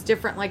guests. There's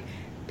different like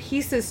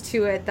pieces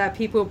to it that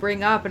people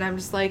bring up, and I'm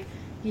just like,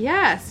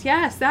 yes,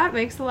 that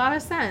makes a lot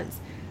of sense.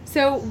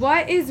 So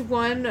what is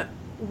one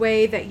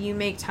way that you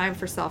make time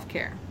for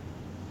self-care?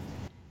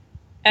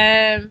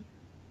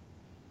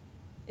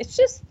 It's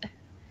just,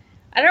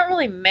 I don't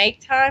really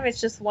make time.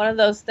 It's just one of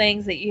those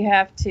things that you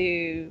have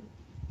to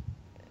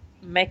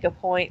make a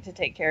point to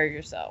take care of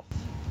yourself.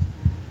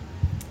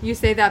 You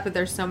say that, but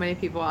there's so many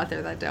people out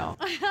there that don't.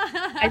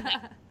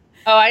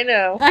 I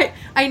know.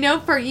 I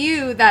know for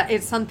you that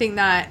it's something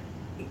that,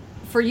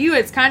 for you,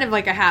 it's kind of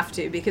like a have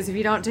to, because if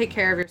you don't take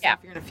care of yourself,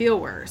 you're going to feel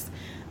worse.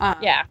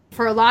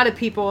 For a lot of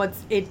people,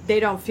 they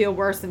don't feel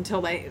worse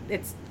until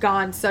it's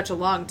gone such a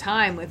long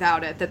time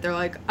without it that they're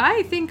like,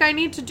 I think I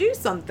need to do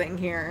something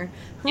here.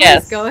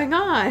 What's going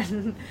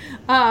on?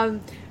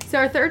 So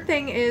our third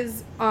thing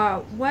is,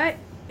 what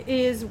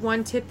is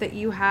one tip that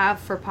you have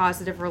for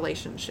positive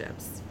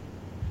relationships?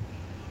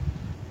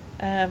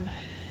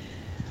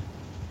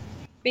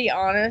 Be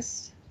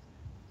honest.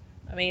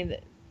 I mean,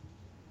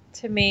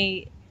 to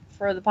me,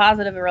 for the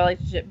positive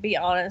relationship, be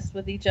honest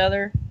with each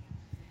other.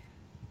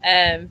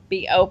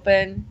 Be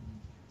open.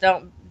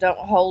 Don't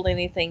hold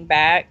anything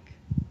back.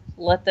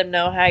 Let them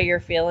know how you're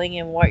feeling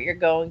and what you're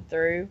going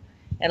through,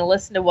 and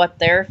listen to what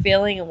they're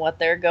feeling and what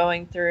they're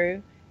going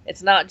through.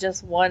 It's not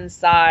just one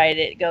side.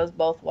 It goes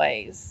both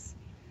ways,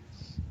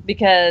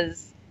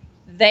 because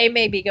they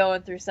may be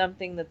going through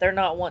something that they're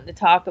not wanting to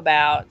talk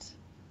about,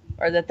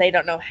 or that they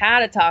don't know how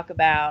to talk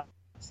about,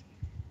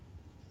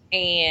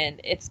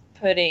 and it's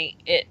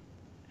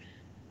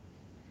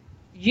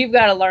you've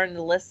got to learn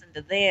to listen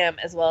to them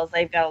as well as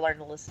they've got to learn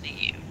to listen to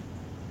you.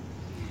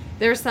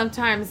 There's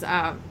sometimes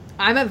I'm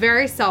a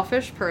very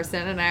selfish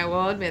person, and I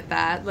will admit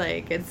that.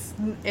 Like,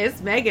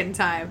 it's Megan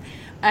time,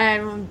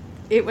 and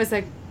it was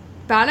like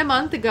about a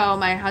month ago.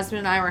 My husband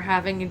and I were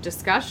having a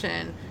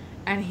discussion,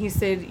 and he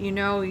said, "You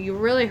know, you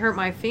really hurt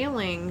my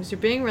feelings. You're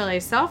being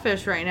really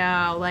selfish right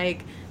now.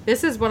 Like,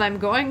 this is what I'm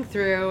going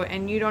through,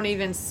 and you don't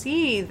even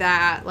see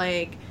that.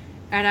 Like."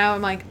 And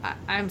I'm like,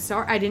 I'm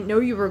sorry. I didn't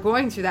know you were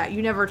going through that.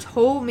 You never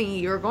told me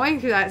you were going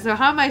through that. So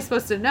how am I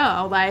supposed to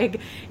know?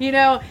 Like, you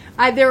know,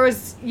 there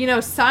was, you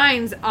know,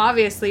 signs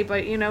obviously,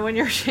 but you know, when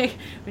you're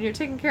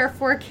taking care of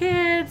 4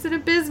 kids and a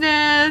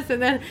business,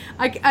 and then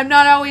I'm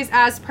not always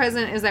as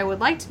present as I would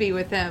like to be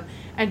with him.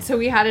 And so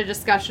we had a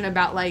discussion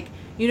about, like,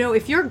 you know,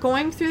 if you're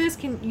going through this,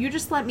 can you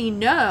just let me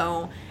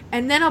know?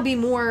 And then I'll be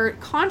more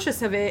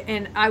conscious of it,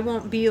 and I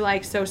won't be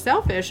like so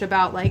selfish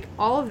about like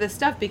all of this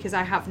stuff because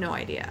I have no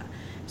idea.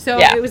 So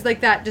it was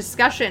like that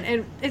discussion,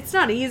 and it's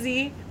not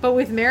easy, but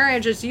with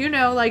marriage, as you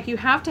know, like, you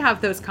have to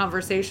have those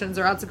conversations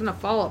or else it's going to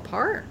fall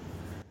apart.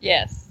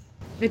 Yes.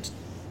 It's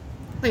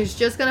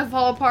just going to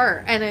fall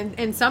apart.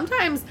 And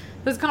sometimes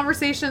those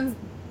conversations,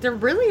 they're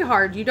really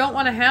hard. You don't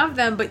want to have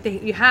them, but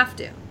you have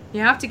to.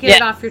 You have to get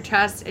it off your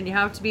chest, and you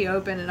have to be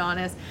open and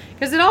honest,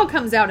 because it all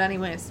comes out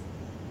anyways.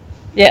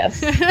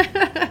 Yes.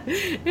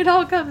 It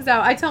all comes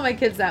out. I tell my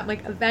kids that. I'm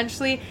like,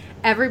 eventually,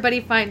 everybody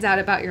finds out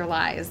about your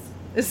lies.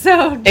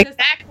 So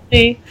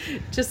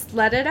just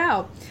let it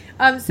out.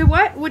 So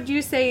what would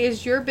you say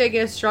is your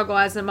biggest struggle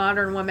as a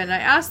modern woman? I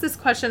asked this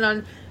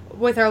question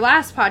with our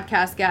last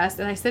podcast guest,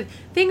 and I said,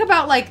 think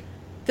about like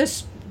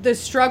the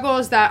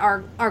struggles that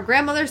our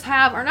grandmothers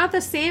have are not the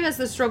same as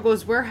the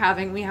struggles we're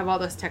having. We have all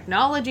this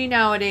technology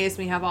nowadays.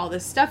 We have all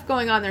this stuff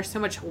going on. There's so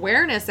much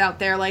awareness out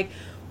there. Like,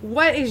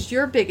 what is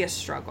your biggest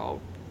struggle,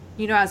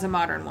 you know, as a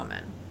modern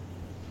woman?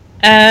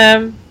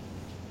 I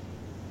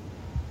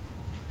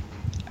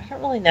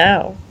don't really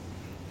know.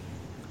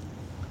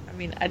 I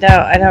mean, I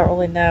don't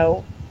really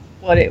know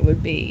what it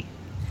would be.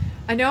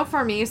 I know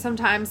for me,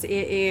 sometimes it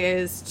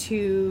is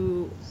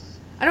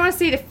I don't want to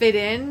say to fit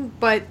in,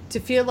 but to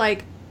feel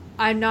like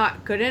I'm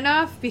not good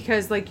enough,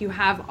 because like you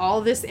have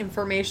all this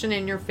information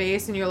in your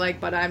face and you're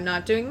like, but I'm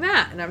not doing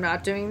that, and I'm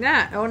not doing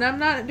that. Oh, and I'm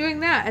not doing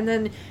that. And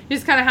then you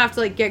just kind of have to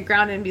like get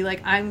grounded and be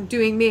like, I'm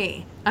doing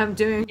me. I'm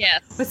doing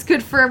what's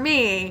good for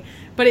me.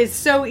 But it's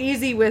so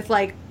easy with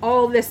like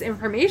all this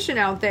information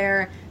out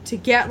there to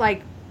get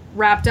like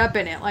wrapped up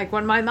in it. Like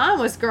when my mom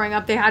was growing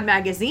up, they had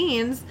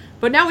magazines,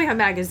 but now we have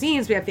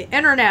magazines, we have the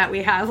internet,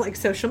 we have like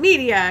social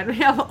media, and we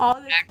have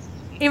all this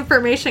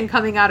information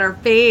coming out our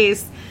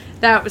face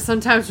that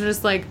sometimes we're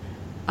just like,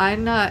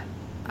 I'm not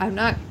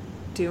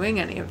doing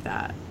any of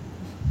that.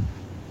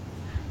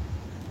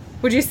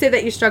 Would you say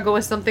that you struggle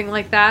with something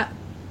like that?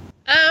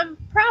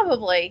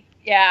 Probably,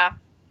 yeah.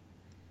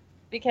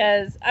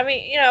 Because, I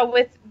mean, you know,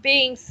 with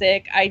being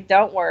sick, I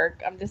don't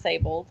work. I'm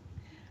disabled.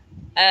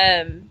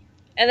 And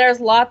there's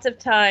lots of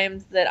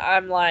times that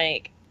I'm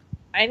like,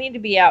 I need to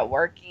be out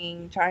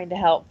working, trying to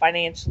help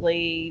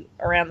financially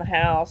around the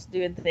house,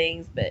 doing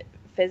things, but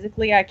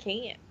physically I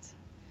can't.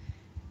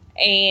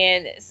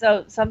 And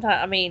so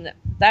sometimes, I mean,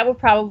 that would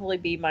probably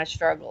be my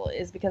struggle,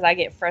 is because I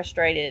get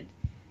frustrated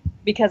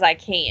because I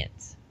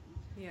can't.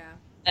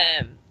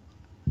 Yeah.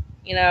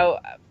 You know,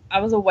 I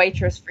was a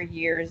waitress for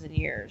years and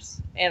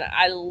years, and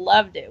I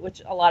loved it,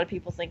 which a lot of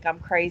people think I'm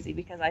crazy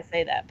because I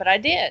say that, but I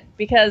did,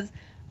 because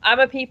I'm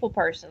a people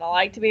person. I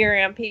like to be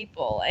around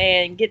people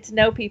and get to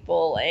know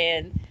people,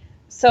 and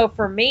so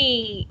for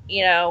me,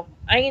 you know,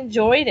 I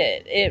enjoyed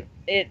it.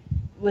 It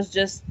was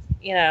just,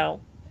 you know,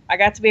 I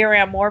got to be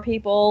around more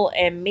people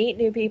and meet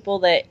new people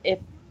that if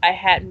I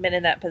hadn't been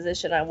in that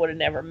position, I would have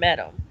never met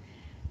them.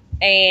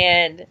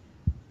 And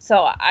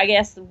so I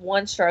guess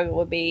one struggle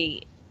would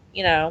be,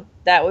 you know,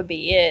 that would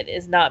be it,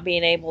 is not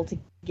being able to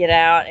get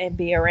out and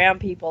be around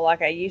people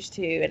like I used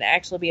to, and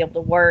actually be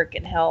able to work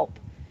and help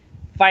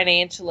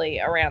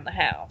financially around the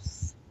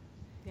house.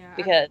 Yeah.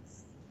 Because,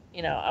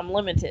 you know, I'm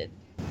limited.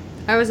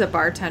 I was a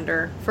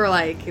bartender for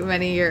like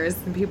many years,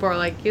 and people are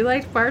like, you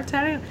liked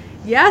bartending?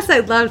 Yes, I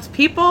loved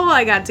people.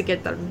 I got to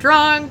get them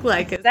drunk.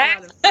 Like, it's a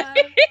lot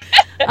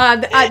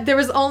of fun. There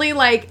was only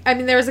like, I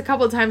mean, there was a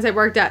couple of times I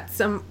worked at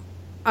some,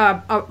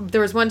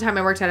 there was one time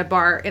I worked at a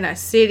bar in a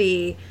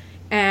city,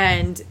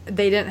 and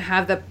they didn't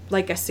have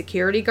a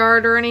security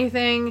guard or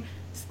anything.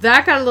 So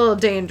that got a little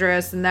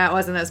dangerous, and that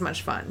wasn't as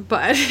much fun.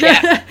 But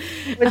yeah,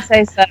 I would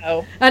say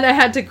so. And I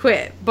had to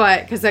quit,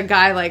 but because a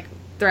guy like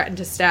threatened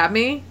to stab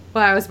me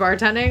while I was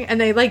bartending,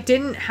 and they like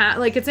didn't have,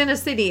 like, it's in a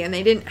city, and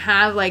they didn't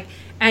have like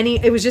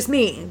it was just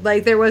me.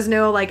 Like, there was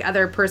no like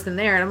other person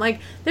there, and I'm like,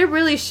 there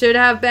really should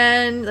have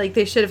been, like,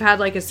 they should have had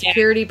like a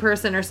security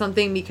person or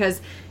something, because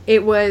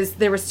there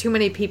was too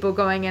many people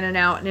going in and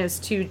out, and it was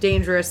too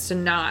dangerous to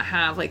not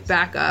have like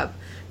backup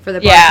for the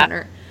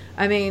bartender.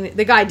 I mean,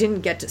 the guy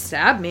didn't get to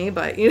stab me,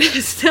 but you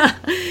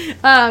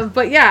know,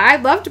 but yeah, I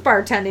loved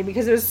bartending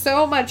because it was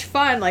so much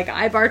fun. Like,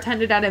 I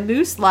bartended at a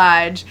Moose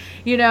Lodge,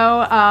 you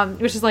know,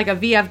 which is like a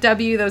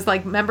VFW, those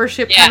like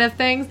membership kind of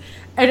things.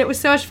 And it was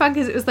so much fun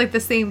because it was like the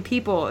same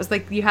people. It was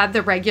like you had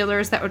the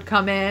regulars that would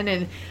come in,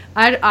 and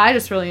I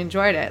just really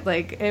enjoyed it.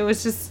 Like, it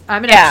was just,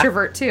 I'm an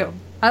extrovert too.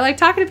 I like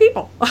talking to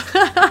people.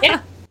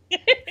 Yeah.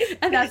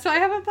 And that's why I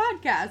have a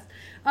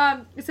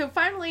podcast. So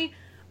finally,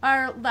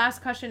 our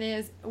last question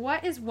is,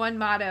 what is one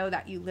motto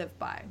that you live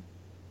by?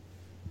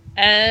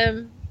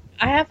 I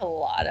have a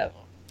lot of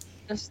them.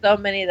 There's so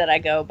many that I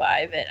go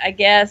by, but I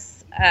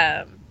guess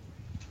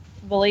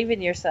believe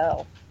in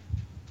yourself.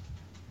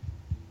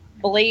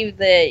 Believe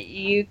that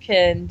you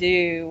can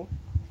do.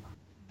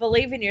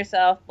 Believe in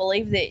yourself.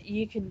 Believe that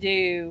you can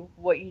do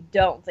what you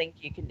don't think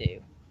you can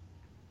do.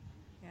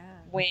 Yeah.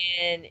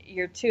 When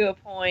you're to a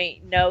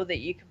point, know that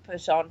you can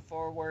push on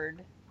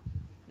forward,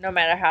 no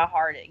matter how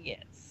hard it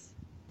gets.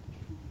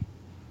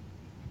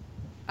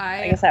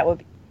 I guess that would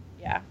be,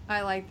 yeah.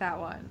 I like that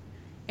one.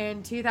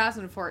 In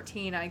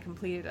 2014, I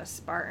completed a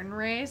Spartan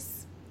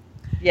race.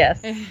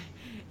 Yes.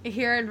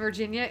 Here in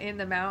Virginia, in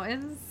the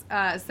mountains.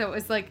 So it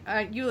was like,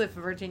 you live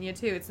in Virginia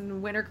too. It's in the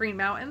Wintergreen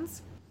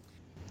Mountains.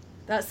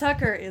 That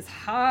sucker is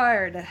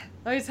hard.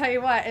 Let me tell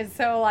you what. And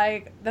so,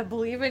 like, the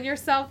believe in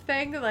yourself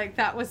thing, like,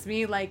 that was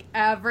me. Like,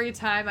 every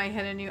time I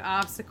hit a new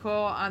obstacle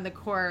on the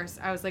course,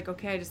 I was like,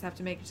 okay, I just have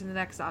to make it to the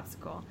next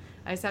obstacle.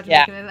 I just have to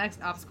make it to the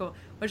next obstacle.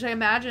 Which I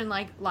imagine,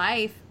 like,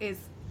 life is,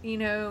 you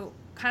know,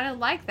 kind of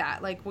like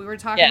that. Like we were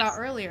talking about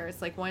earlier.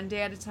 It's like one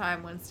day at a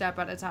time, one step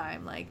at a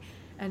time. Like,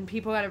 and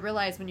people got to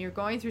realize when you're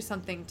going through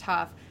something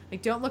tough,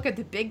 like, don't look at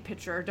the big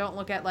picture. Don't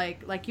look at,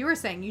 like you were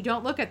saying, you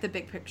don't look at the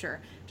big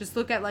picture. Just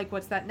look at, like,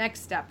 what's that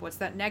next step? What's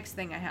that next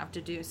thing I have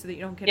to do so that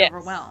you don't get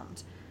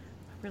overwhelmed?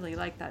 I really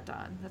like that,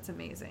 Dawn. That's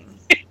amazing.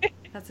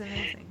 That's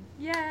amazing.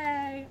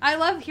 Yay. I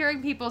love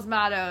hearing people's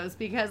mottos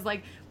because,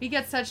 like, we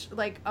get such,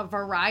 like, a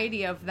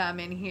variety of them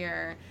in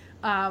here.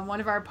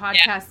 One of our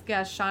podcast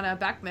guests, Shauna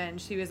Beckman,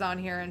 she was on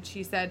here and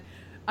she said,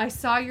 I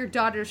saw your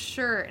daughter's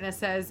shirt and it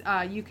says,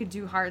 you could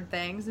do hard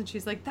things. And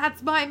she's like,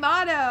 that's my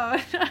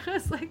motto. And I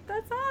was like,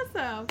 that's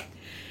awesome.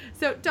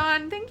 So,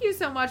 Dawn, thank you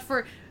so much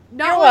for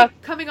not only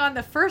coming on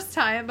the first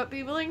time, but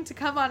be willing to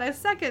come on a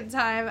second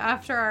time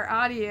after our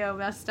audio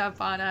messed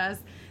up on us.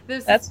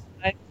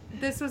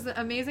 This was an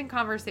amazing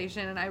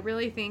conversation. And I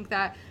really think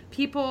that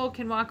people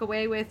can walk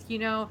away with, you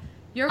know,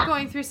 you're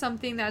going through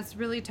something that's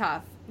really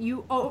tough.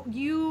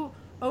 You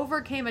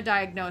overcame a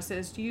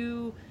diagnosis.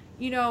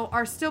 You know,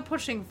 are still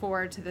pushing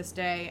forward to this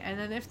day. And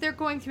then if they're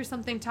going through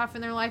something tough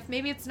in their life,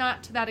 maybe it's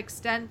not to that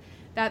extent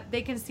that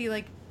they can see,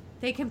 like,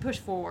 they can push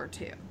forward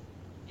too.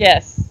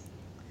 Yes.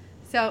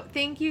 So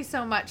thank you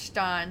so much,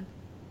 Dawn.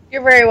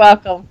 You're very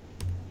welcome.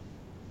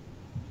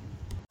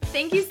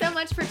 Thank you so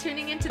much for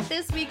tuning into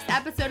this week's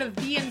episode of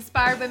the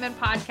Inspired Women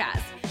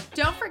Podcast.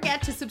 Don't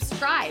forget to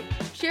subscribe,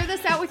 share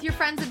this out with your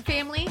friends and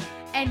family,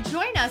 and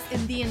join us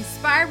in the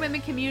Inspired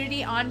Women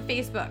community on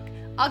Facebook.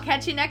 I'll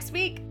catch you next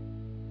week.